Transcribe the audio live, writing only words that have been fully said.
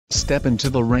step into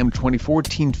the Ram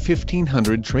 2014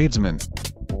 1500 Tradesman.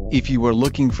 If you are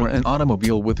looking for an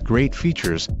automobile with great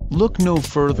features, look no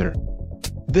further.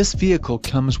 This vehicle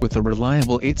comes with a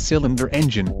reliable 8-cylinder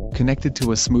engine, connected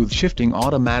to a smooth shifting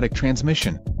automatic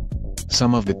transmission.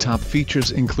 Some of the top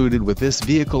features included with this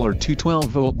vehicle are two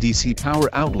 12-volt DC power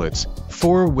outlets,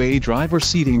 4-way driver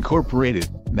seat incorporated,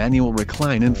 manual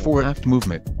recline and 4-aft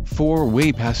movement,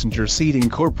 4-way passenger seat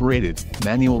incorporated,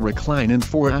 manual recline and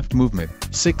 4-aft movement,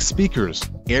 6 speakers,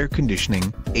 air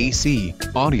conditioning, AC,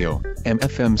 audio,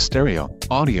 AM/FM stereo,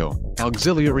 audio,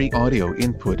 auxiliary audio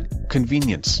input,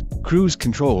 convenience, cruise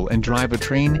control and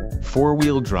drivetrain,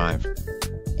 4-wheel drive.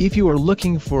 If you are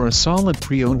looking for a solid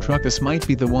pre-owned truck, this might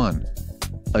be the one.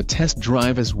 A test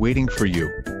drive is waiting for you.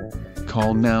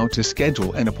 Call now to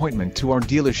schedule an appointment to our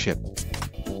dealership.